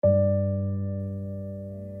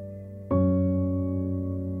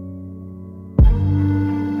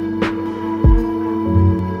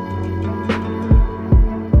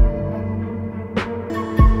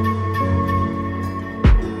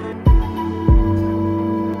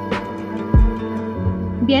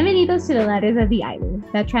Bienvenidos to the Letters of the Island.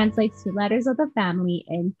 That translates to Letters of the Family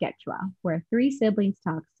in Quechua, where three siblings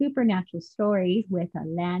talk supernatural stories with a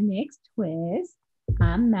Latinx twist.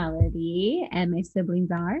 I'm Melody, and my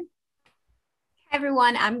siblings are. Hi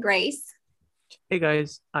everyone, I'm Grace. Hey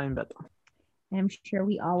guys, I'm Beto. I'm sure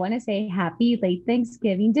we all want to say happy late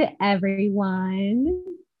Thanksgiving to everyone.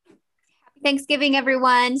 Happy Thanksgiving,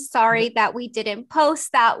 everyone. Sorry that we didn't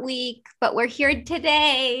post that week, but we're here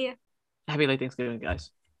today. Happy late Thanksgiving, guys.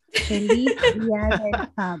 Feliz Dia del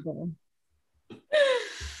Pavo.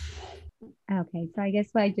 Okay, so I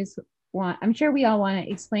guess I'm sure we all want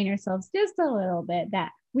to explain ourselves just a little bit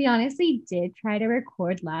that we honestly did try to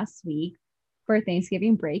record last week for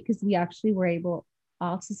Thanksgiving break because we actually were able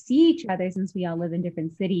all to see each other since we all live in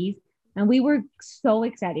different cities. And we were so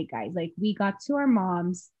excited, guys. Like we got to our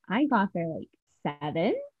mom's. I got there like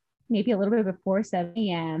 7, maybe a little bit before 7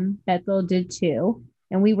 a.m. Bethel did too.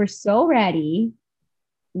 And we were so ready.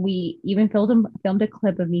 We even filmed a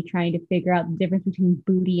clip of me trying to figure out the difference between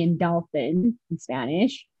booty and dolphin in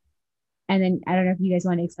Spanish. And then I don't know if you guys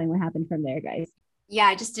want to explain what happened from there, guys. Yeah,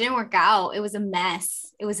 it just didn't work out. It was a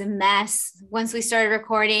mess. Once we started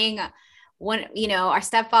recording, our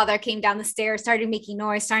stepfather came down the stairs, started making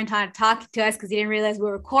noise, starting to talk to us because he didn't realize we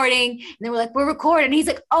were recording. And then we're like, we're recording. And he's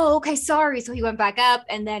like, oh, okay, sorry. So he went back up.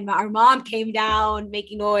 And then our mom came down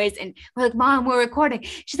making noise. And we're like, Mom, we're recording.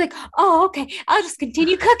 She's like, oh, okay, I'll just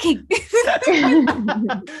continue cooking.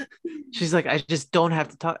 She's like, I just don't have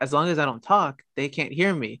to talk. As long as I don't talk, they can't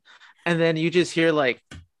hear me. And then you just hear like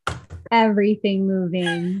everything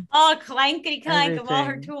moving. Oh, clankety clank of all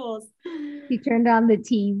her tools. She turned on the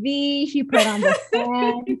TV. She put on the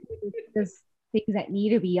fan. Just things that need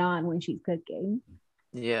to be on when she's cooking.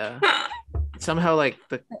 Yeah. Somehow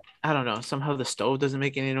somehow the stove doesn't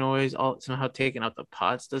make any noise. Somehow taking out the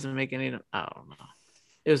pots doesn't make any. I don't know.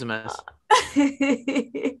 It was a mess.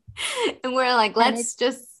 And we're like, let's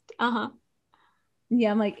just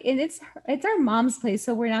Yeah, I'm like, and it's our mom's place,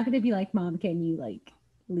 so we're not going to be like, Mom, can you like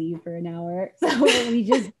leave for an hour? So we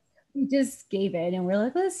just gave it, and we're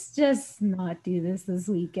like, let's just not do this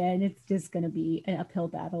weekend. It's just going to be an uphill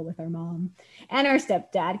battle with our mom and our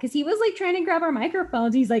stepdad because he was like trying to grab our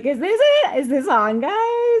microphones. He's like, is this it? Is this on, guys?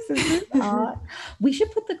 Is this on? We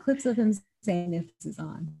should put the clips of him saying if this is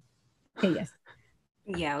on. Okay, yes.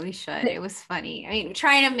 Yeah, we should. It was funny. I mean,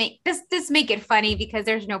 trying to make just make it funny because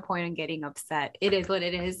there's no point in getting upset. It is what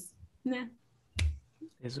it is. Yeah. It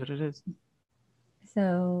is what it is.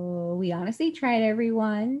 So we honestly tried,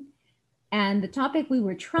 everyone. And the topic we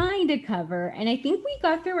were trying to cover, and I think we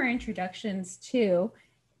got through our introductions too.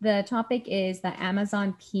 The topic is the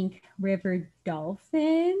Amazon pink river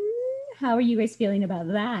dolphin. How are you guys feeling about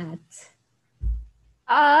that?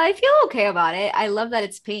 I feel okay about it. I love that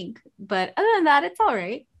it's pink, but other than that, it's all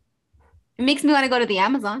right. It makes me want to go to the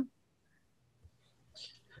Amazon.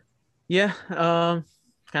 Yeah,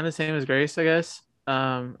 kind of same as Grace, I guess.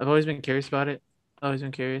 I've always been curious about it.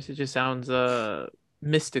 It just sounds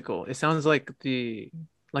mystical. It sounds like a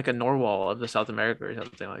narwhal of the South America or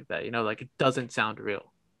something like that. Like it doesn't sound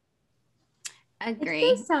real. Agree.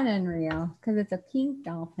 It does sound unreal because it's a pink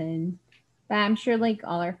dolphin. But I'm sure like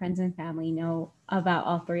all our friends and family know about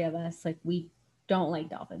all three of us. Like we don't like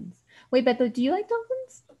dolphins. Wait, Beto, do you like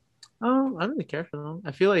dolphins? Oh, I don't really care for them.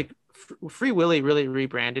 I feel like Free Willy really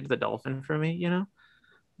rebranded the dolphin for me,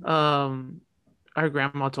 Our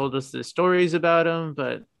grandma told us the stories about him,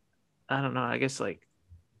 but I don't know. I guess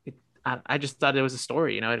I just thought it was a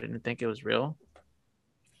story, I didn't think it was real.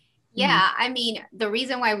 Yeah, I mean, the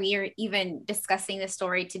reason why we are even discussing this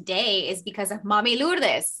story today is because of Mommy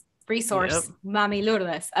Lourdes. Resource, yep. Mommy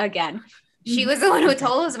Lourdes again. She was the one who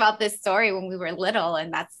told us about this story when we were little,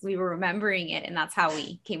 and we were remembering it, and that's how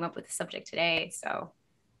we came up with the subject today. So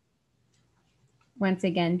once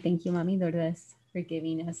again, thank you, Mommy Lourdes, for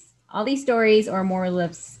giving us all these stories, or more or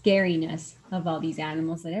less scariness of all these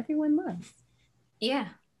animals that everyone loves. Yeah.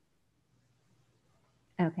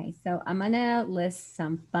 Okay, so I'm gonna list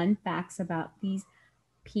some fun facts about these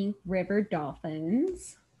pink river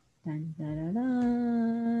dolphins. Dun, dun, dun,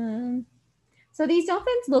 dun. So these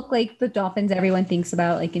dolphins look like the dolphins everyone thinks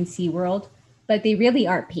about like in SeaWorld, but they really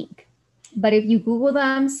are pink. But if you Google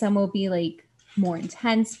them, some will be like more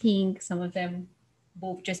intense pink. Some of them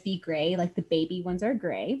will just be gray, like the baby ones are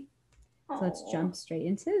gray. So let's jump straight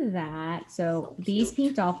into that. So these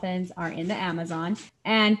pink dolphins are in the Amazon.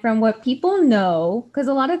 And from what people know, because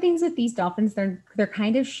a lot of things with these dolphins, they're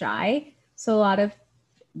kind of shy. So a lot of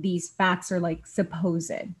these facts are like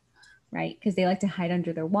supposed, right? Because they like to hide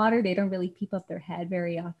under their water. They don't really peep up their head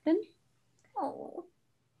very often. Oh.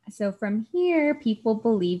 So from here, people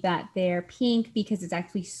believe that they're pink because it's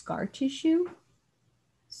actually scar tissue.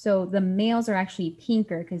 So the males are actually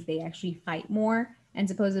pinker because they actually fight more. And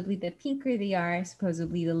supposedly the pinker they are,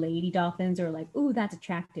 supposedly the lady dolphins are like, ooh, that's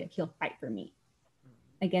attractive. He'll fight for me.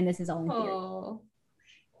 Again, this is all in theory. Oh.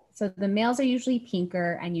 So the males are usually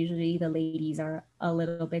pinker and usually the ladies are a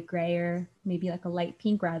little bit grayer, maybe like a light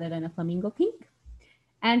pink rather than a flamingo pink.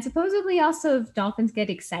 And supposedly also if dolphins get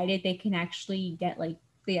excited, they can actually get like,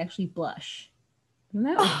 they actually blush. Isn't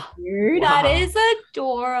that weird? That is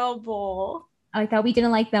adorable. I thought we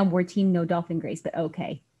didn't like them. We're team no dolphin Grace, but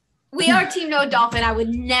okay. We are team no dolphin. I would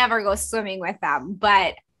never go swimming with them,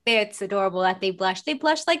 but it's adorable that they blush. They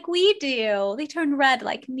blush like we do. They turn red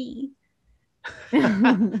like me.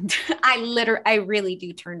 I really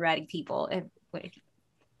do turn red at people. If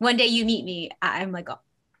one day you meet me, I'm like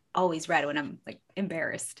always red when I'm like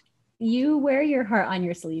embarrassed. You wear your heart on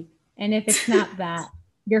your sleeve. And if it's not that,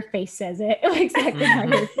 your face says it. Exactly how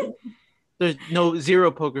you feel. There's zero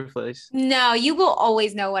poker face. No, you will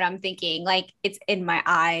always know what I'm thinking. Like it's in my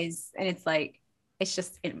eyes and it's like, it's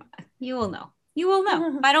just you will know. You will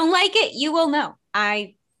know. If I don't like it, you will know.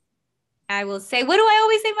 I will say, what do I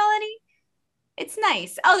always say, Melanie? It's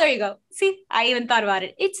nice. Oh, there you go. See, I even thought about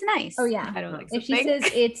it. It's nice. Oh, yeah. I don't like if she says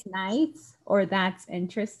it's nice or that's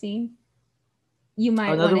interesting, you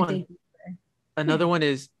might want to dig deeper. Another one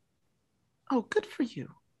is, oh, good for you.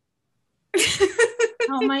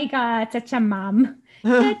 Oh my God, such a mom.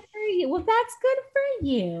 Good for you. Well, that's good for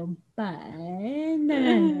you. But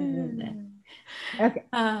no. Okay.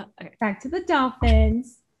 Okay. Back to the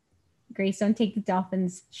dolphins. Grace, don't take the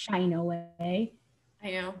dolphins' shine away.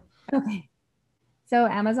 I know. Okay. So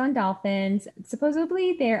Amazon dolphins,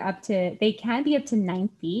 supposedly they can be up to 9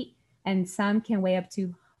 feet and some can weigh up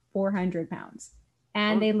to 400 pounds.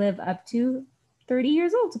 And they live up to 30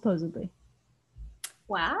 years old, supposedly.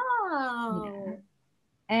 Wow. Yeah.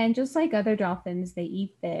 And just like other dolphins, they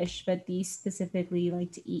eat fish, but these specifically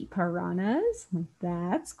like to eat piranhas. Like,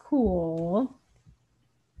 that's cool.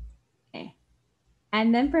 Okay.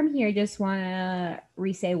 And then from here, just want to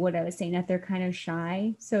re-say what I was saying, that they're kind of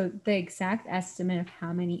shy. So the exact estimate of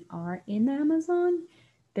how many are in the Amazon,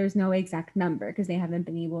 there's no exact number because they haven't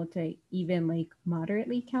been able to even like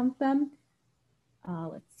moderately count them.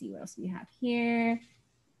 Let's see what else we have here.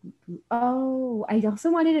 Oh, I also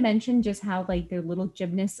wanted to mention just how like they're little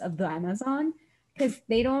gymnasts of the Amazon, because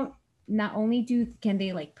they don't, not only can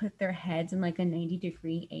they like put their heads in like a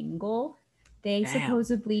 90-degree angle, they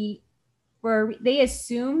supposedly, they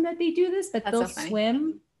assume that they do this, but they'll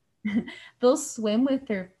swim. They'll swim with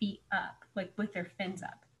their feet up, like with their fins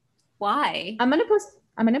up. Why? I'm gonna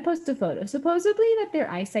post a photo. Supposedly that their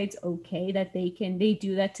eyesight's okay, that they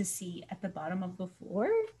do that to see at the bottom of the floor.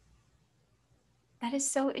 That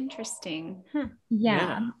is so interesting.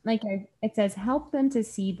 Yeah. Like it says, help them to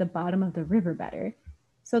see the bottom of the river better.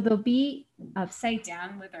 So they'll be upside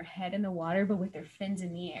down with their head in the water, but with their fins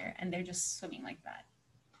in the air, and they're just swimming like that.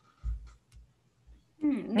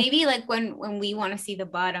 Maybe like when we want to see the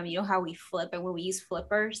bottom, you know how we flip, and when we use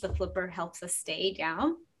flippers, the flipper helps us stay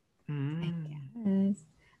down.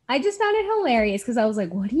 I just found it hilarious because I was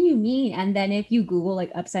like, what do you mean? And then if you Google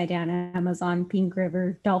like upside down Amazon pink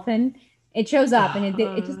river dolphin, it shows up, and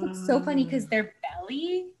it just looks so funny because their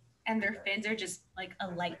belly and their fins are just like a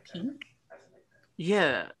light pink.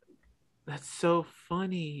 Yeah, that's so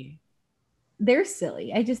funny. They're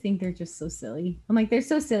silly. I just think they're just so silly. I'm like, they're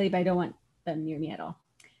so silly, but I don't want them near me at all.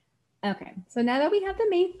 Okay, so now that we have the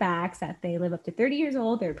main facts that they live up to 30 years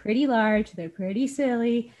old, they're pretty large, they're pretty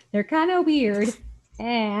silly, they're kind of weird,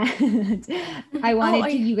 and I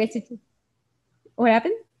wanted you guys to. What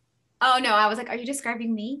happened? Oh no, I was like, are you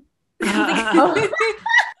describing me? Kind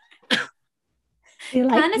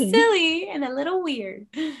of silly and a little weird.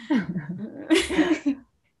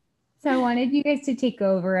 So I wanted you guys to take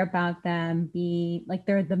over about them being like,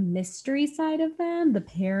 they're the mystery side of them, the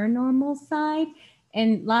paranormal side.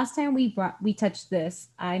 And last time we touched this,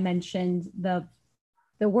 I mentioned the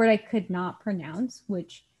word I could not pronounce,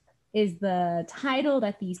 which is the title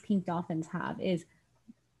that these pink dolphins have, is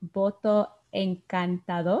Boto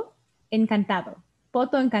Encantado.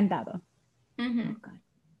 Boto Encantado. Oh God,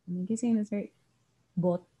 I'm saying this right.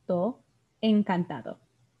 Boto Encantado.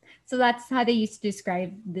 So that's how they used to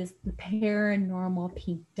describe the paranormal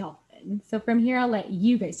pink dolphin. So from here, I'll let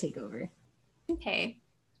you guys take over. Okay.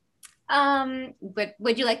 But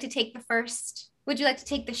would you like to take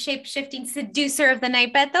the shape-shifting seducer of the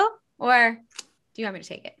night, Beto? Or do you want me to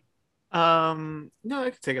take it? No, I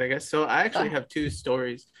can take it, I guess. So I actually have two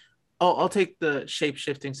stories. Oh, I'll take the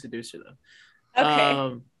shape-shifting seducer though.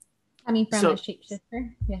 Okay. Coming from a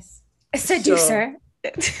shapeshifter, yes. A seducer.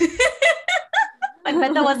 When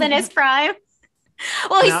Beto was in his prime.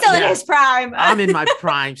 Well, he's Now- still in yeah. his prime. I'm in my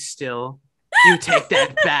prime still. You take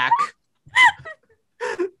that back.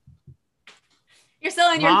 You're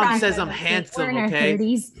still in your Mom prime. says I'm brother. handsome, We're in our okay?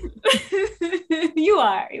 30s. You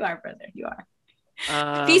are, brother. You are.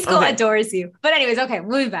 Pisco Okay. adores you. But anyways, okay,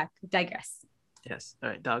 moving back. Digress. Yes. All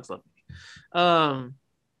right. Dogs love me.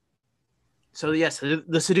 So yes,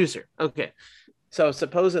 the seducer. Okay. So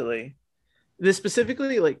supposedly, this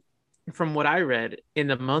specifically, like from what I read, in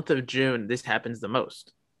the month of June, this happens the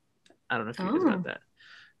most. I don't know if you guys got that.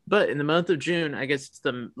 But in the month of June, I guess it's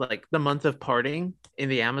the month of parting in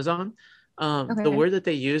the Amazon. The word that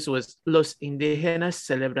they used was los indígenas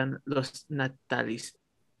celebran los natalizos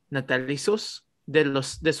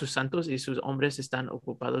de sus santos y sus hombres están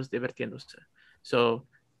ocupados divirtiéndose. So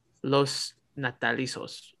los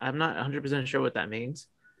natalizos. I'm not 100% sure what that means,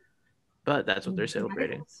 but that's what they're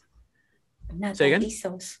celebrating. Say again?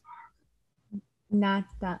 Not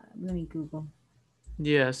that. Let me Google.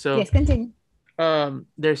 Yeah. So Yes, continue.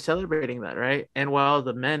 they're celebrating that, right? And while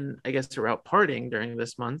the men, I guess, are out partying during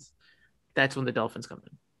this month, that's when the dolphins come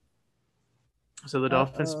in. So the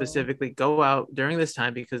dolphins specifically go out during this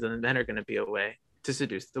time because the men are going to be away to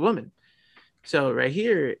seduce the woman. So right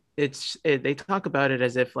here, they talk about it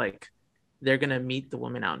as if like they're going to meet the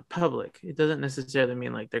woman out in public. It doesn't necessarily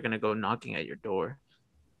mean like they're going to go knocking at your door.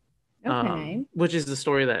 Okay. Which is the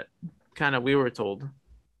story that kind of we were told.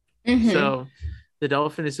 Mhm. So the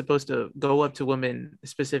dolphin is supposed to go up to women,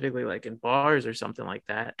 specifically like in bars or something like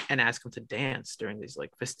that, and ask them to dance during these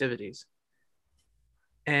like festivities.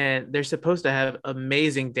 And they're supposed to have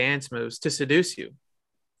amazing dance moves to seduce you.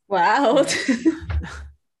 Wow.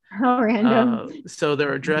 How random. So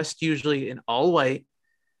they're dressed usually in all white,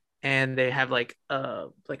 and they have like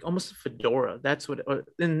almost a fedora. That's what.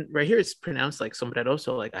 And right here it's pronounced like sombrero,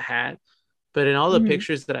 so like a hat. But in all the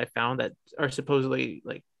pictures that I found that are supposedly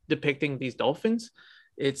like depicting these dolphins,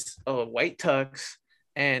 it's a white tux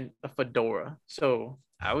and a fedora. So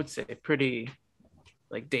I would say pretty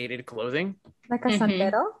like dated clothing. Like a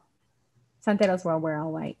santero? Santeros will wear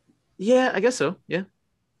all white. Yeah, I guess so. Yeah.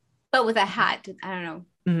 But with a hat. I don't know.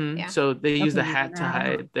 Mm-hmm. Yeah. So they use the Okay, hat to yeah.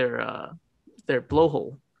 hide their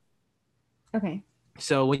blowhole. Okay.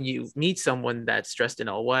 So when you meet someone that's dressed in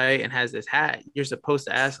all white and has this hat, you're supposed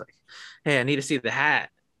to ask like, "Hey, I need to see the hat.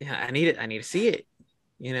 Yeah, I need it. I need to see it."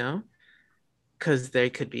 You know, because they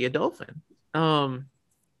could be a dolphin.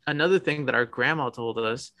 Another thing that our grandma told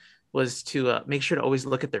us was to make sure to always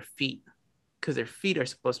look at their feet, because their feet are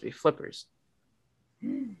supposed to be flippers.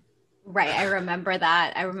 Right. I remember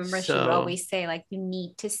that. I remember she would So- always say, like, you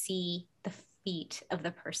need to see the feet of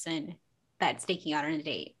the person that's taking you out on a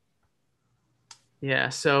date. Yeah,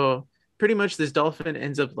 so pretty much this dolphin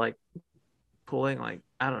ends up like pulling like,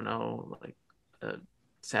 I don't know, like a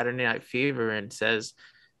Saturday Night Fever, and says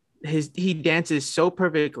he dances so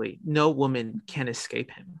perfectly no woman can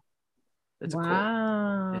escape him. That's cool.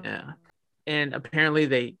 Wow. Yeah. And apparently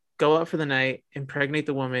they go out for the night, impregnate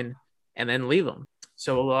the woman, and then leave them.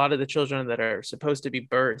 So a lot of the children that are supposed to be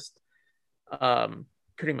birthed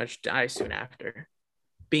pretty much die soon after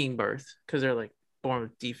being birthed because they're like born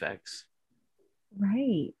with defects.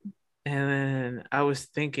 Right. And then I was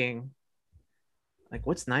thinking, like,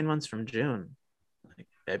 what's 9 months from June? Like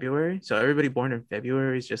February? So everybody born in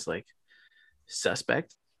February is just like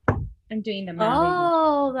suspect, I'm doing the math.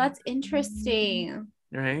 Oh, that's interesting.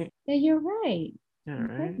 right? Yeah, you're right. Yeah,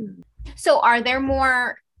 right. So are there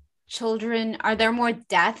more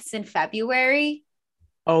deaths in February?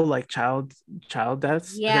 Oh, like child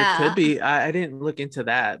deaths? Yeah. There could be. I didn't look into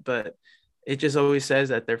that, but it just always says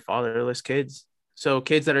that they're fatherless kids. So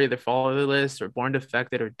kids that are either fatherless or born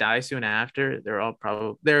defected or die soon after, they're all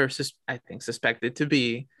I think suspected to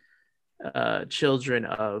be children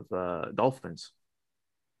of dolphins.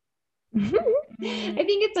 I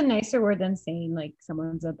think it's a nicer word than saying like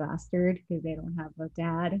someone's a bastard because they don't have a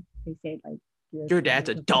dad. They say like Your dad's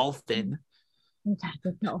a dolphin. Your dad's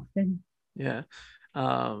a dolphin. Yeah.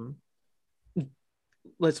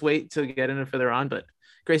 Let's wait to get into further on. But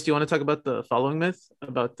Grace, do you want to talk about the following myth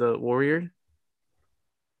about the warrior?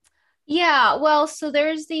 Yeah, well, so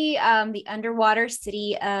there's the underwater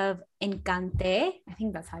city of Encante. I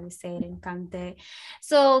think that's how you say it, Encante.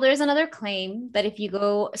 So there's another claim that if you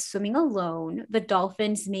go swimming alone, the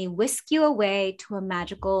dolphins may whisk you away to a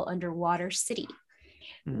magical underwater city,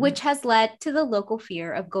 which has led to the local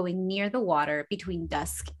fear of going near the water between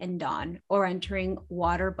dusk and dawn or entering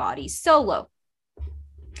water bodies solo.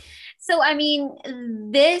 So, I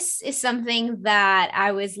mean, this is something that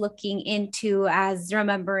I was looking into as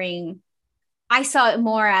remembering. I saw it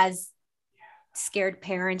more as scared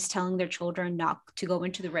parents telling their children not to go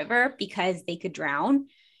into the river because they could drown.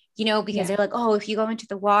 because they're like, oh, if you go into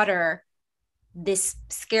the water, this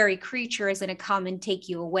scary creature is going to come and take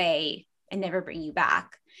you away and never bring you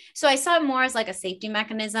back. So I saw it more as like a safety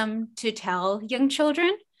mechanism to tell young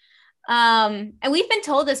children. And we've been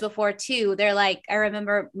told this before too. They're like, I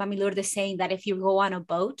remember Mami Lourdes saying that if you go on a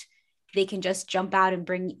boat, they can just jump out and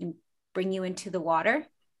bring you into the water.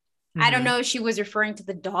 I don't know if she was referring to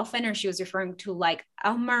the dolphin or she was referring to like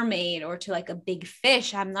a mermaid or to like a big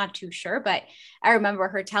fish. I'm not too sure, but I remember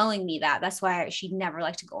her telling me that. That's why she never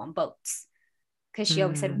liked to go on boats, because she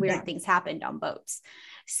always said weird things happened on boats.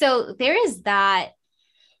 So there is that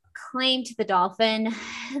claim to the dolphin.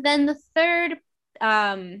 Then the third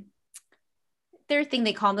thing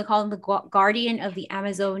they call them the guardian of the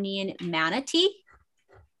Amazonian manatee.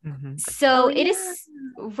 So it is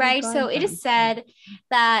right. So it is said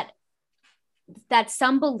that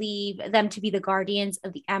some believe them to be the guardians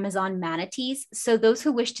of the Amazon manatees. So those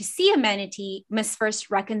who wish to see a manatee must first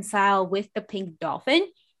reconcile with the pink dolphin.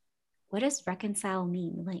 What does reconcile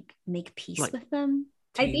mean? Like make peace with them?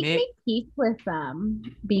 I think make peace with them,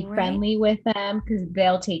 be friendly with them, because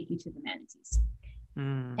they'll take you to the manatees.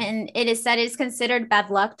 And it is said it's considered bad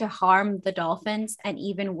luck to harm the dolphins and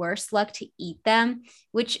even worse luck to eat them,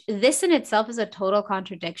 which this in itself is a total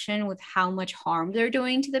contradiction with how much harm they're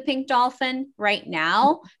doing to the pink dolphin right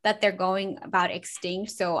now that they're going about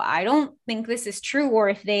extinct. So I don't think this is true, or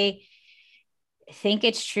if they think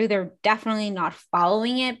it's true, they're definitely not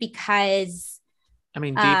following it, because I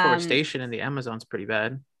mean, deforestation in the Amazon's pretty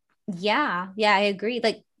bad. Yeah, I agree.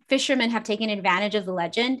 Like fishermen have taken advantage of the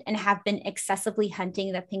legend and have been excessively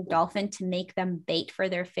hunting the pink dolphin to make them bait for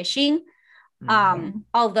their fishing.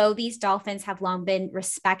 Although these dolphins have long been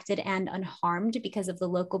respected and unharmed because of the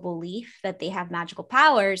local belief that they have magical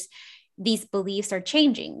powers, these beliefs are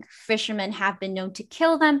changing. Fishermen have been known to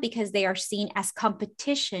kill them because they are seen as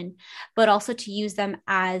competition, but also to use them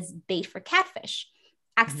as bait for catfish.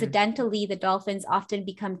 Accidentally, the dolphins often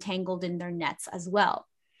become tangled in their nets as well.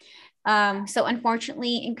 So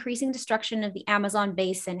unfortunately, increasing destruction of the Amazon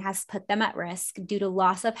basin has put them at risk due to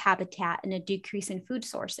loss of habitat and a decrease in food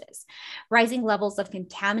sources. Rising levels of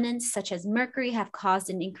contaminants such as mercury have caused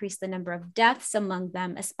an increase in the number of deaths among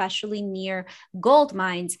them, especially near gold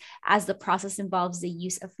mines, as the process involves the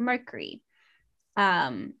use of mercury.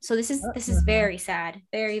 So this is very sad,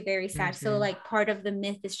 very, very sad. So like part of the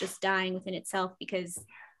myth is just dying within itself because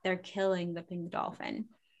they're killing the pink dolphin.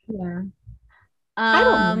 Yeah. I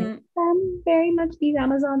don't like them very much, these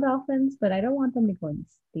Amazon dolphins, but I don't want them to go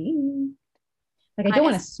extinct. Like I don't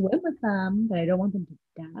want to swim with them, but I don't want them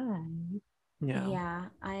to die. Yeah,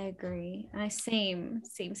 I agree. Same.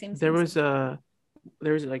 There was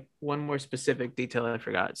like one more specific detail I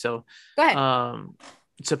forgot. So go ahead.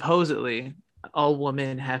 Supposedly all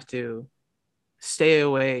women have to stay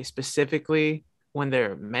away specifically when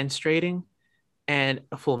they're menstruating and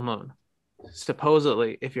a full moon.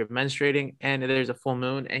 Supposedly, if you're menstruating and there's a full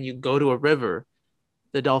moon and you go to a river,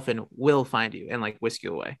 the dolphin will find you and like whisk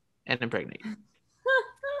you away and impregnate you.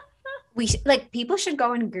 People should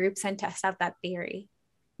go in groups and test out that theory.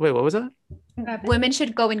 Wait, what was that? Women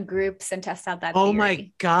should go in groups and test out that theory. Oh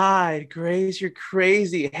my God, Grace, you're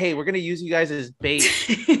crazy. Hey, we're gonna use you guys as bait.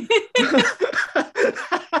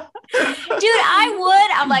 Dude, I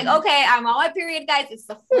would. I'm like, okay, I'm on my period, guys. It's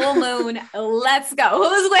the full moon. Let's go.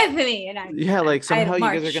 Who's with me? And like somehow you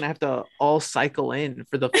guys are gonna have to all cycle in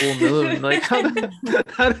for the full moon. Like, how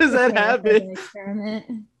does that happen?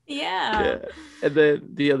 Yeah. And then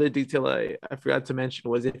the other detail I forgot to mention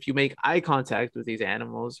was if you make eye contact with these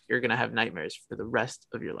animals, you're gonna have nightmares for the rest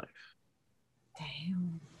of your life.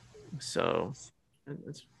 Damn. So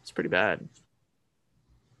it's pretty bad.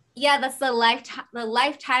 Yeah, that's the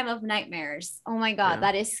lifetime of nightmares. Oh my God,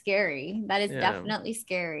 that is scary. That is definitely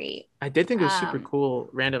scary. I did think it was super cool.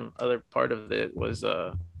 Random other part of it was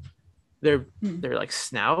their like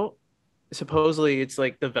snout. Supposedly it's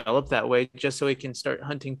like developed that way just so it can start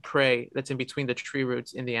hunting prey that's in between the tree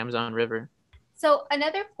roots in the Amazon River. So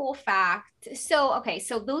another cool fact. So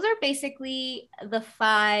those are basically the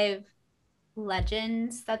 5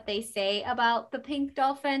 legends that they say about the pink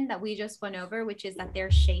dolphin that we just went over, which is that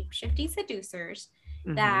they're shape-shifting seducers,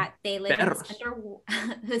 that they live in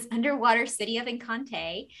this underwater city of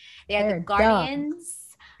Encante. They are the guardians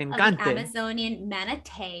of the Amazonian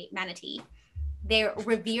manatee. They're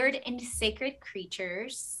revered and sacred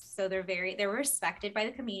creatures, so they're respected by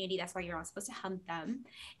the community. That's why you're not supposed to hunt them.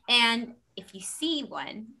 And if you see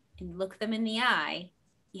one and look them in the eye,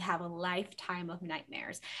 you have a lifetime of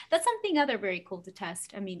nightmares. That's something other very cool to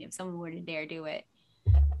test. I mean, if someone were to dare do it.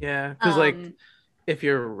 Yeah, because like if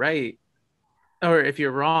you're right or if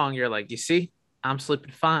you're wrong, you're like, you see, I'm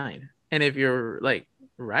sleeping fine. And if you're like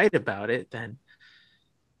write about it, then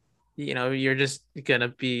you're just gonna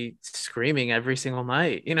be screaming every single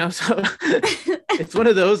night, so it's one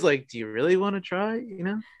of those, like, do you really want to try?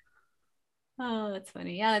 Oh, that's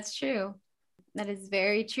funny. Yeah, that's true. That is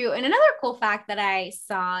very true. And another cool fact that I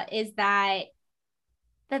saw is that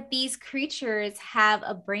these creatures have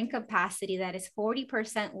a brain capacity that is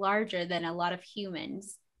 40% larger than a lot of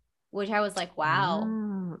humans, which I was like, wow.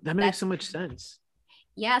 Oh, that makes so much sense.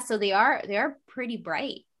 Yeah, so they are pretty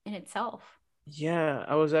bright in itself. Yeah,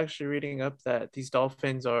 I was actually reading up that these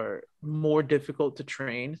dolphins are more difficult to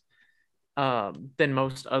train than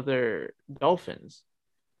most other dolphins.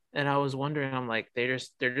 And I was wondering, I'm like, they're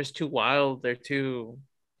just too wild.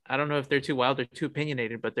 I don't know if they're too wild or too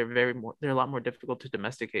opinionated, but they're a lot more difficult to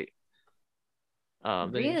domesticate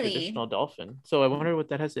than a traditional dolphin. So I wonder what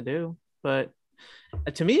that has to do. But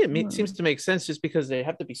to me, seems to make sense, just because they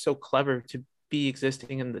have to be so clever to be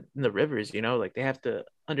existing in the rivers. Like, they have to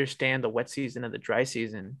understand the wet season and the dry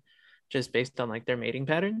season just based on like their mating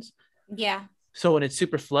patterns. Yeah. So when it's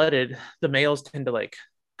super flooded, the males tend to like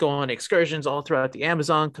go on excursions all throughout the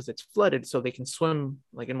Amazon because it's flooded, so they can swim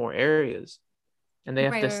like in more areas. And they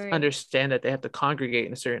have to understand that they have to congregate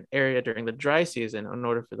in a certain area during the dry season in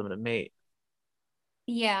order for them to mate.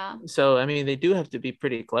 Yeah. So, I mean, they do have to be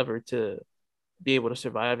pretty clever to be able to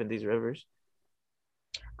survive in these rivers.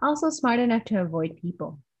 Also smart enough to avoid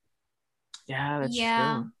people. Yeah, that's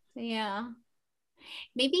true. Yeah.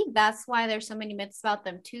 Maybe that's why there's so many myths about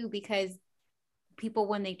them too, because people,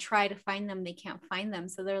 when they try to find them, they can't find them.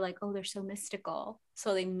 So they're like, oh, they're so mystical.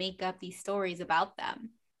 So they make up these stories about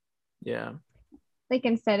them. Yeah. Like,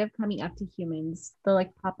 instead of coming up to humans, they'll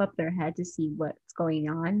like pop up their head to see what's going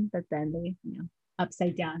on, but then they,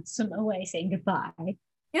 upside down, swim away saying goodbye.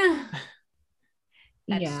 Yeah.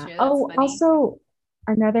 Yeah. Oh, funny. Also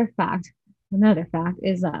another fact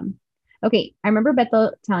is okay, I remember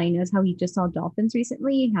Beto telling us how he just saw dolphins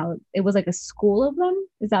recently, how it was like a school of them.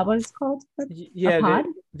 Is that what it's called? Yeah, a pod?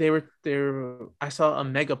 They were I saw a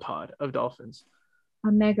megapod of dolphins. A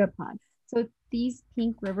megapod. So these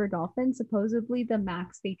pink river dolphins, supposedly the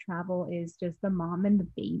max they travel is just the mom and the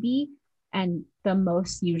baby, and the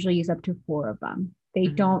most usually is up to 4 of them. They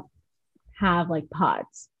don't have like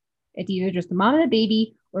pods. It's either just the mom and the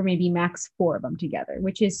baby, or maybe max 4 of them together,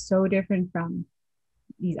 which is so different from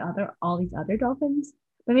all these other dolphins.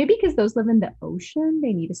 But maybe because those live in the ocean,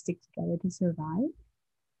 they need to stick together to survive.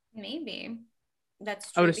 Maybe that's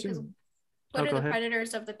true. Because what are the ahead.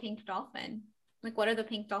 predators of the pink dolphin? Like, what are the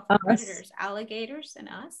pink dolphin predators? Alligators and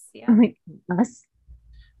us? Yeah. Like us.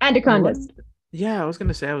 Anacondas. I was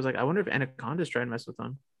gonna say, I was like, I wonder if anacondas try and mess with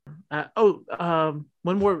them.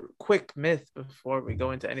 One more quick myth before we go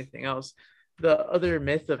into anything else. The other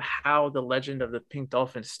myth of how the legend of the pink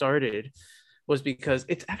dolphin started was because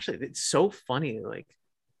it's so funny. Like,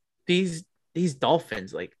 these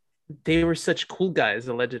dolphins, like, they were such cool guys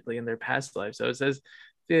allegedly in their past lives. So it says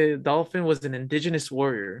the dolphin was an indigenous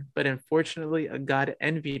warrior, but unfortunately a god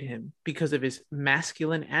envied him because of his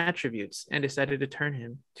masculine attributes and decided to turn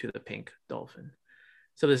him to the pink dolphin.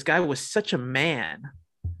 So this guy was such a man,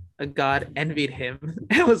 a god envied him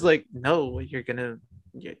and was like, no,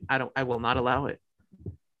 I will not allow it.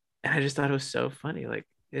 And I just thought it was so funny. Like,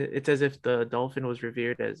 it's as if the dolphin was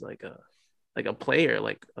revered as like a player,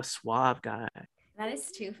 like a suave guy. That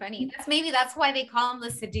is too funny. That's why they call him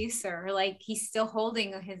the seducer. Like, he's still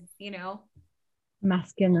holding his,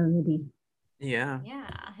 masculinity. Yeah,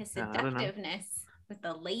 his seductiveness with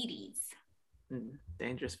the ladies.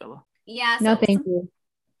 Dangerous fellow. Yeah. No, thank you.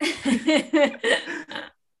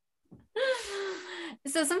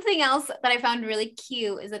 So something else that I found really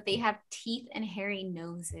cute is that they have teeth and hairy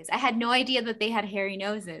noses. I had no idea that they had hairy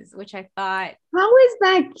noses, which I thought, how is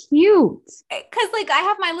that cute? Because like, I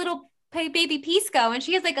have my little baby Pisco, and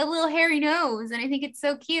she has like a little hairy nose, and I think it's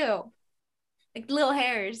so cute, like little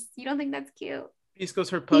hairs. You don't think that's cute? Pisco's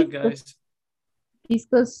her pug, guys.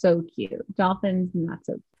 Pisco's so cute. Dolphins not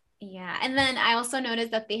so cute. Yeah. And then I also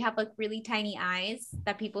noticed that they have like really tiny eyes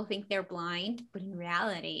that people think they're blind, but in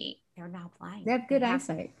reality they're not blind. They have good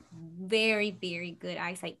eyesight. Very, very good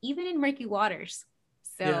eyesight, even in murky waters.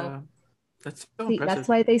 So yeah, that's so impressive. That's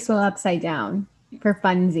why they swim upside down, for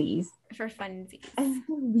funsies.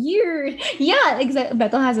 Weird. Yeah, exactly.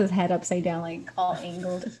 Beto has his head upside down, like all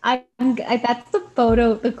angled. That's the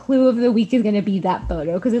photo. The clue of the week is going to be that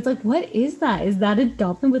photo, because it's like, what is that? Is that a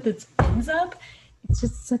dolphin with its fins up?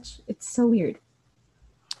 It's so weird.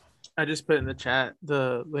 I just put in the chat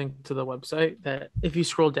the link to the website that if you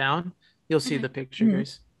scroll down, you'll see the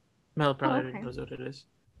pictures. Mel probably knows what it is.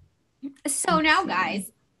 So now, guys,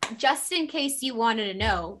 just in case you wanted to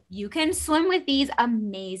know, you can swim with these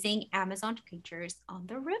amazing Amazon creatures on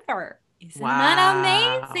the river. Isn't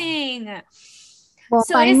that amazing? Well,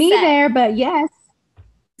 So it find is me said- there, but yes.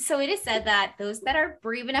 So it is said that those that are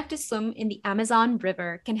brave enough to swim in the Amazon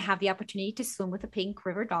River can have the opportunity to swim with a pink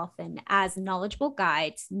river dolphin, as knowledgeable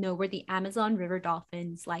guides know where the Amazon River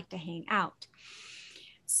dolphins like to hang out.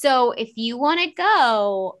 So if you want to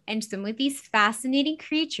go and swim with these fascinating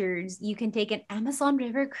creatures, you can take an Amazon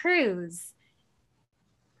River cruise.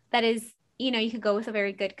 That is, you could go with a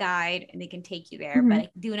very good guide and they can take you there, but I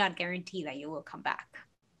do not guarantee that you will come back.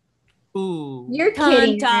 Ooh. You're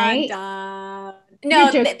kidding, right? No,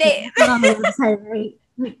 You're joking. they It's not on the website, right?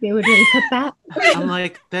 Like they would really put that. I'm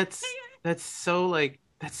like, that's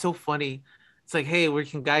so funny. It's like, hey, we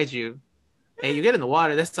can guide you. Hey, you get in the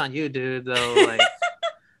water, that's on you, dude. Though,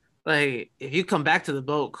 like if you come back to the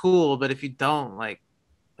boat, cool. But if you don't, like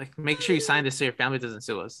make sure you sign this so your family doesn't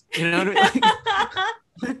sue us. You know what I mean? Like,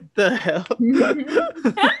 what the hell?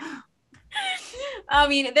 I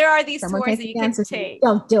mean, there are these Someone tours takes that you the can answer, take.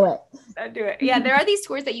 Don't do it. Don't do it. Yeah, there are these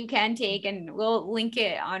tours that you can take, and we'll link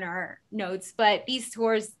it on our notes. But these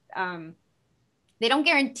tours, they don't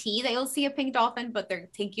guarantee that you'll see a pink dolphin, but they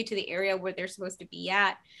take you to the area where they're supposed to be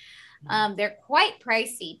at. They're quite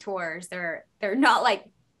pricey tours. They're not like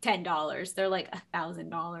 $10. They're like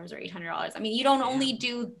 $1,000 or $800. I mean, you don't only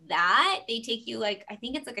do that. They take you I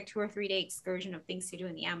think it's like a 2 or 3 day excursion of things to do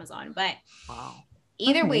in the Amazon. But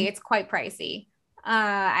either way, it's quite pricey.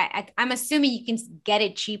 I'm assuming you can get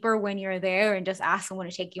it cheaper when you're there and just ask someone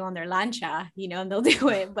to take you on their lancha, and they'll do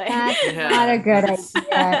it. But that's not a good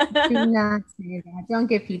idea. Do not say that. Don't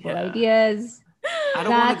give people ideas. I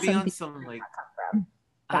don't want to be on some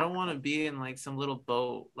I don't want to be in some little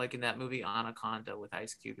boat like in that movie Anaconda with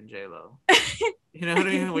Ice Cube and J-Lo. You know what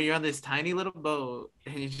I mean? Where you're on this tiny little boat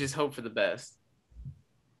and you just hope for the best.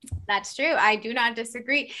 That's true. I do not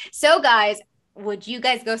disagree. So guys, would you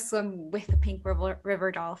guys go swim with the pink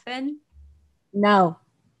river dolphin? No.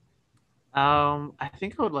 I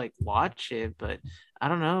think I would watch it, but I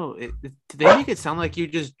don't know. They make it sound like you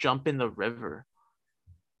just jump in the river.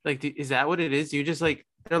 Is that what it is? You just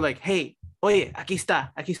they're like, hey, oye, aquí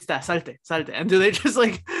está, salte, salte. And do they just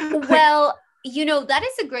Well, that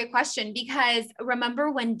is a great question, because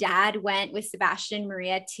remember when Dad went with Sebastian and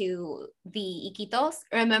Maria to the Iquitos?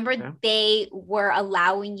 Remember they were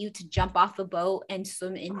allowing you to jump off the boat and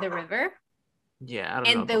swim in the river? Yeah, I don't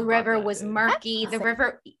know. And the river was murky. The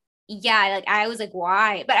river, I was like,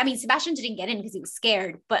 why? But I mean, Sebastian didn't get in because he was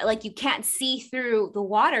scared, but you can't see through the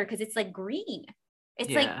water because it's green. It's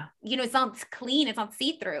it's not clean. It's not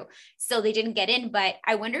see-through. So they didn't get in, but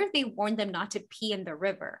I wonder if they warned them not to pee in the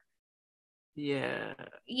river. Yeah.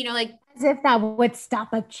 As if that would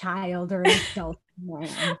stop a child or an adult.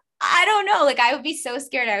 I don't know. I would be so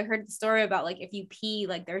scared. I heard the story about if you pee,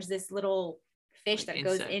 there's this little fish that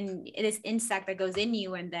goes in, this insect that goes in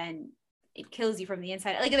you, and then it kills you from the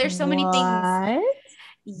inside. There's so many things.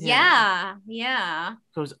 Yeah.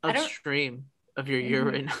 Goes upstream of your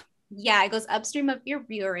urine. Yeah, it goes upstream of your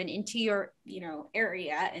urine into your,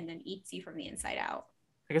 area, and then eats you from the inside out.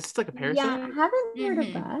 I guess it's like a parasite. Yeah, I haven't heard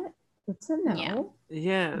of that. It's a no.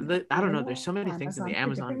 Yeah, I don't know. There's so many things in the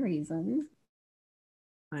Amazon. For different reasons.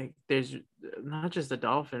 There's not just the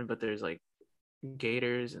dolphin, but there's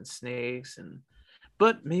gators and snakes,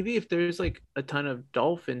 but maybe if there's a ton of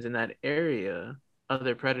dolphins in that area,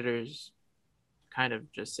 other predators kind of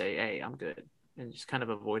just say, hey, I'm good, and just kind of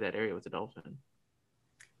avoid that area with the dolphin.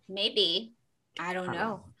 Maybe. I don't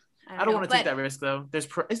know. I don't want to take that risk though.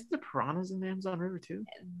 Isn't there piranhas in the Amazon River too?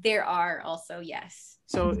 There are also, yes.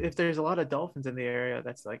 So if there's a lot of dolphins in the area,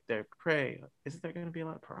 that's their prey. Isn't there going to be a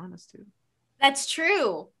lot of piranhas too? That's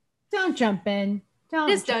true. Don't jump in.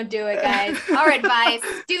 Don't do it, guys. Our advice: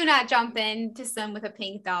 do not jump in to swim with a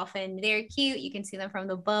pink dolphin. They're cute. You can see them from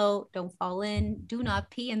the boat. Don't fall in. Do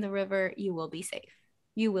not pee in the river. You will be safe.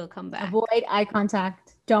 You will come back. Avoid eye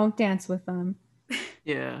contact. Don't dance with them.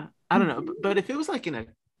 Yeah, I don't know, but if it was in a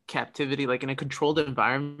captivity, in a controlled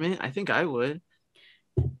environment, I think I would.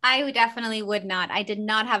 I definitely would not. I did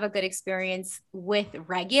not have a good experience with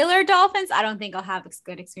regular dolphins. I don't think I'll have a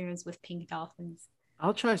good experience with pink dolphins.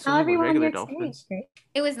 I'll try swimming with regular dolphins.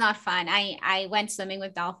 It was not fun. I went swimming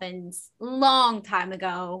with dolphins long time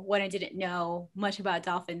ago when I didn't know much about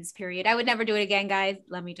dolphins, period. I would never do it again, guys.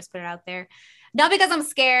 Let me just put it out there. Not because I'm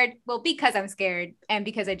scared, well, because I'm scared, and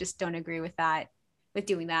because I just don't agree with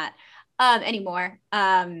doing that anymore.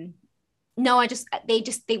 No,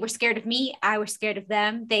 they were scared of me. I was scared of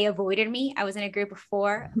them. They avoided me. I was in a group of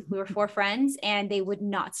 4. We were 4 friends, and they would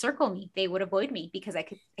not circle me. They would avoid me because I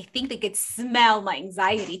think they could smell my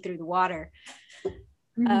anxiety through the water.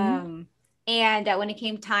 And when it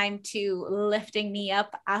came time to lifting me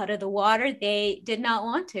up out of the water, they did not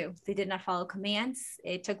want to. They did not follow commands.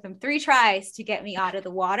 It took them 3 tries to get me out of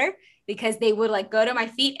the water because they would like go to my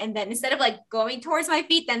feet. And then instead of like going towards my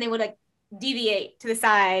feet, then they would like deviate to the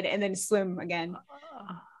side and then swim again.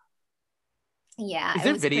 Yeah. Is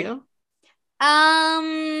there video?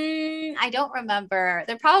 I don't remember.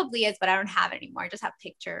 There probably is, but I don't have it anymore. I just have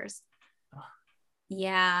pictures.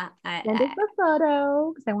 Yeah. Send us a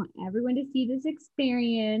photo because I want everyone to see this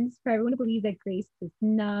experience, for everyone to believe that Grace does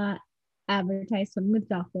not advertise swimming with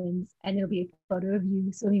dolphins, and it'll be a photo of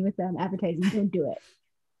you swimming with them advertising. Don't do it.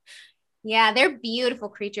 Yeah, they're beautiful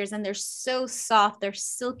creatures and they're so soft. They're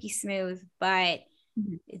silky smooth, but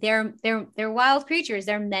they're wild creatures.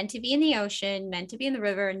 They're meant to be in the ocean, meant to be in the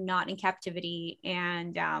river, not in captivity,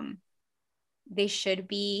 and they should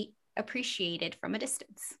be appreciated from a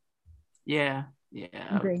distance. Yeah,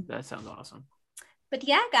 Agree. that sounds awesome. But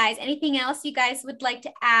yeah, guys, anything else you guys would like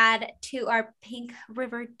to add to our Pink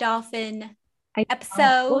River Dolphin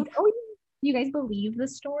episode? You guys believe the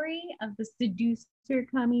story of the seducer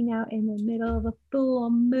coming out in the middle of a full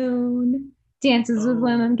moon, dances with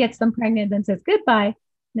women, gets them pregnant, then says goodbye?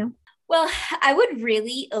 No. Well, I would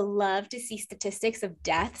really love to see statistics of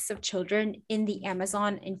deaths of children in the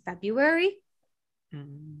Amazon in February.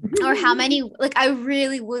 Or how many, like, I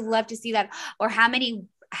really would love to see that. Or how many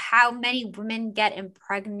women get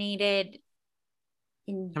impregnated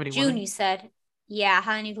in June, women? You said. Yeah,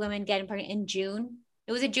 how many women get impregnated in June?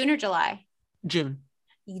 It was June or July? June.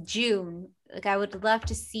 Like, I would love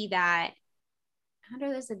to see that. I wonder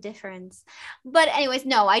if there's a difference. But anyways,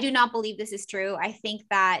 no, I do not believe this is true. I think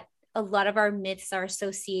that a lot of our myths are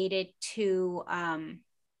associated to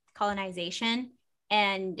colonization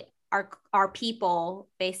and our people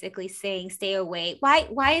basically saying stay away.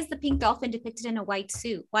 Why is the pink dolphin depicted in a white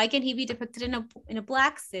suit? Why can't he be depicted in a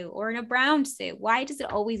black suit or in a brown suit? Why is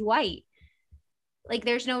it always white? Like,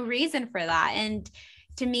 there's no reason for that. And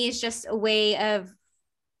to me, it's just a way of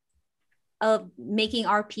making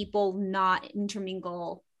our people not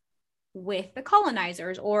intermingle with the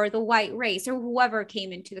colonizers or the white race or whoever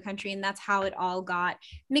came into the country. And that's how it all got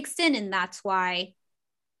mixed in. And that's why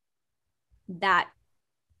that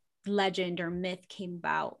legend or myth came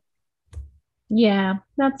about. Yeah,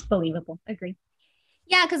 that's believable. Agree.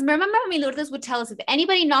 Yeah, because remember Mami Lourdes would tell us, if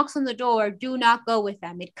anybody knocks on the door, do not go with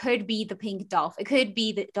them. It could be the pink dolphin. It could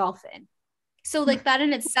be the dolphin. So like that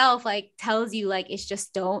in itself, like, tells you, like, it's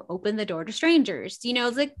just don't open the door to strangers. You know,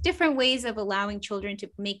 it's like different ways of allowing children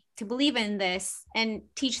to believe in this and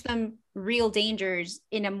teach them real dangers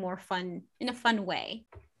in a fun way.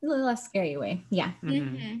 A little less scary way. Yeah.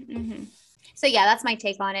 So yeah, that's my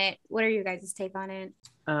take on it. What are your guys' take on it?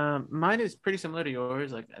 Mine is pretty similar to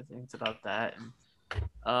yours. Like, I think it's about that.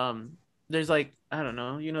 And there's like, I don't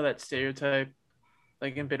know, you know, that stereotype,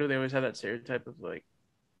 like in Peru, they always have that stereotype of like,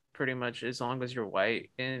 pretty much as long as you're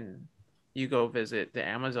white and you go visit the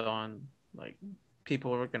Amazon, like,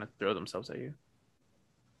 people are going to throw themselves at you.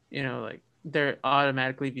 You know, like, they're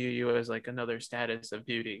automatically view you as like another status of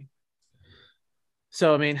beauty.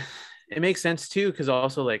 So, I mean, it makes sense too, because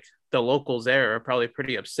also like the locals there are probably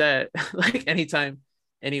pretty upset. Like, anytime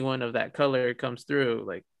anyone of that color comes through,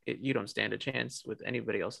 like, you don't stand a chance with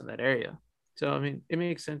anybody else in that area. So, I mean, it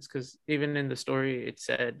makes sense, because even in the story, it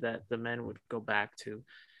said that the men would go back to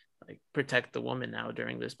like protect the woman now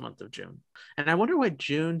during this month of June. And I wonder why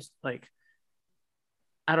June's, like,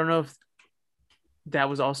 I don't know if that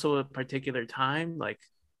was also a particular time, like,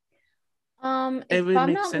 if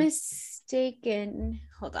I'm not mistaken,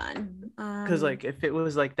 hold on, because like if it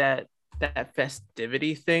was like that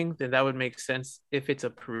festivity thing, then that would make sense if it's a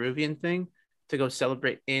Peruvian thing to go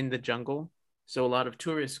celebrate in the jungle. So a lot of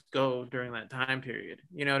tourists go during that time period,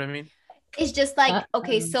 you know what I mean? It's just like,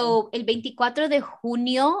 okay, so el 24 de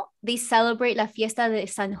junio, they celebrate la fiesta de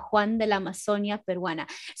San Juan de la Amazonia Peruana.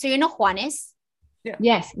 So you know Juanes? Yeah.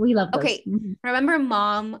 Yes, we love those. Okay, remember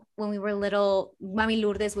Mom, when we were little, Mami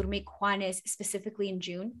Lourdes would make Juanes specifically in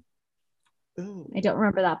June? Ooh. I don't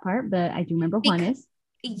remember that part, but I do remember Juanes.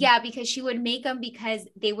 Yeah, because she would make them because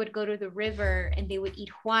they would go to the river and they would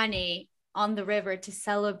eat Juane on the river to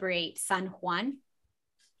celebrate San Juan.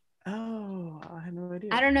 Oh, I had no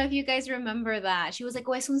idea. I don't know if you guys remember that. She was like,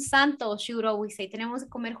 oh, es un santo. She would always say, tenemos que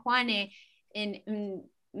comer Juane in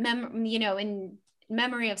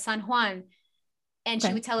memory of San Juan. And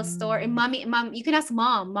she would tell a story. And Mom, you can ask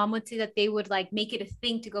Mom. Mom would say that they would like make it a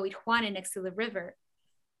thing to go eat Juane next to the river.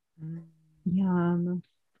 Yum.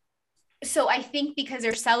 So I think because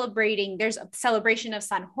there's a celebration of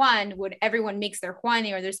San Juan where everyone makes their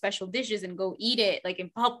Juane or their special dishes and go eat it like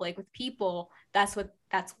in public with people. That's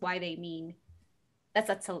why they mean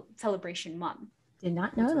that's a celebration month. Did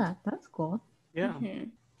not know that. That's cool. Yeah.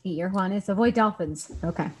 Mhm. Eat your Juanes, avoid dolphins.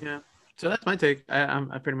 Okay. Yeah. So that's my take.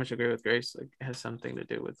 I pretty much agree with Grace. Like, it has something to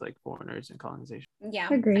do with like foreigners and colonization. Yeah,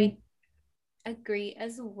 Agreed. I agree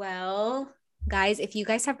as well. Guys, if you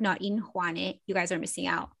guys have not eaten Juane, you guys are missing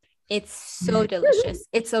out. It's so delicious.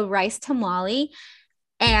 It's a rice tamale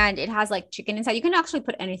and it has like chicken inside. You can actually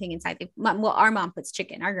put anything inside. Well, our mom puts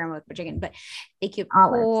chicken, our grandma put chicken, but they keep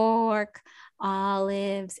pork,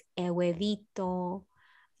 olives, el huevito,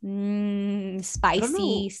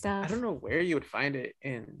 spicy stuff. I don't know where you would find it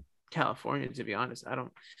in California, to be honest.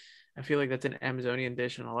 I feel like that's an Amazonian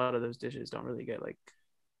dish, and a lot of those dishes don't really get like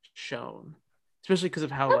shown, especially because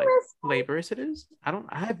of how like laborious it is.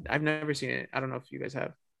 I've never seen it. I don't know if you guys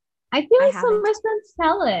have. I feel like some restaurants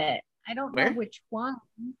sell it. I don't know Where? which one,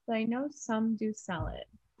 but I know some do sell it.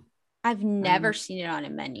 I've never seen it on a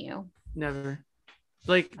menu. Never.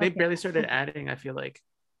 Like they barely started adding, I feel like,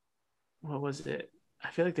 what was it? I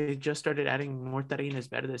feel like they just started adding more tarinas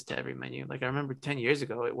verdes to every menu. Like I remember 10 years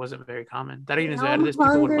ago, it wasn't very common. Tarinas verdes,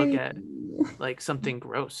 people would look at like something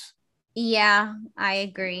gross. Yeah, I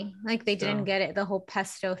agree. Like they didn't get it, the whole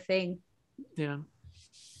pesto thing. Yeah.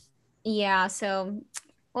 Yeah, so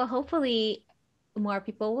well, hopefully more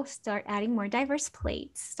people will start adding more diverse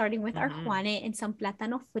plates, starting with our Juane and some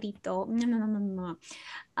plátano frito.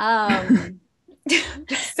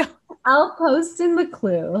 So I'll post in the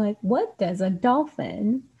clue, like, what does a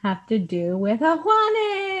dolphin have to do with a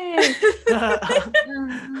Juane?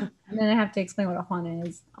 And then I have to explain what a Juane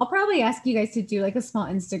is. I'll probably ask you guys to do like a small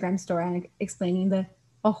Instagram story on explaining the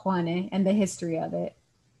Juane and the history of it.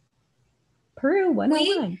 Peru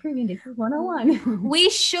 101, Peruvian dishes 101.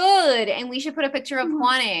 We should, and we should put a picture of a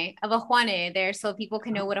Juane there so people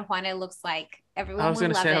can know what a Juane looks like. Everyone I was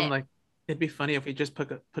gonna say, it. I'm like, it'd be funny if we just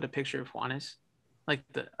put a picture of Juanes, like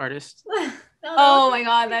the artist. Oh my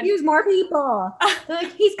god, that use more people.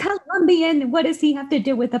 Like, he's Colombian. What does he have to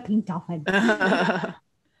do with a pink dolphin? That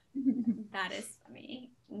is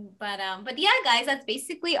funny. But yeah, guys, that's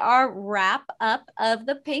basically our wrap up of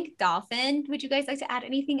the pink dolphin. Would you guys like to add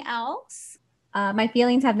anything else? My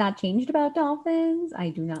feelings have not changed about dolphins. I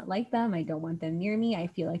do not like them. I don't want them near me. I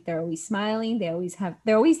feel like they're always smiling. They're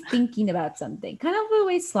always thinking about something. Kind of the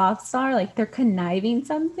way sloths are, like they're conniving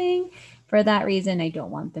something. For that reason, I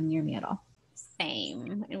don't want them near me at all.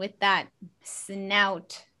 Same. And with that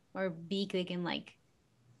snout or beak, they can like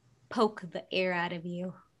poke the air out of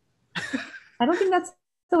you. I don't think that's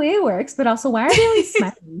the way it works, but also, why are they always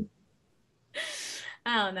smiling?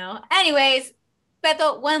 I don't know. Anyways,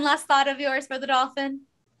 Beto, one last thought of yours for the dolphin?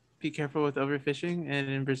 Be careful with overfishing. And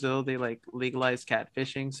in Brazil, they like legalized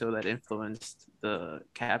catfishing, so that influenced the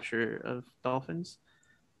capture of dolphins.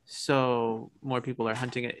 So more people are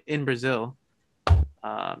hunting it in Brazil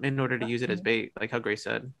in order to use it as bait, like how Grace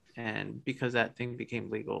said. And because that thing became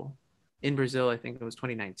legal in Brazil, I think it was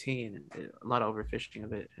 2019, and a lot of overfishing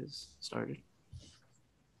of it has started.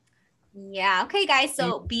 Yeah. Okay, guys.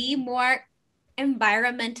 So be more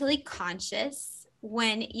environmentally conscious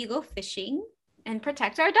when you go fishing and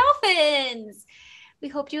protect our dolphins. We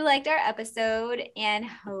hope you liked our episode and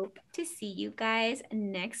hope to see you guys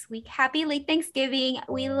next week. Happy late Thanksgiving.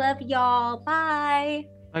 We love y'all. Bye.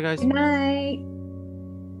 Bye, guys. Good night.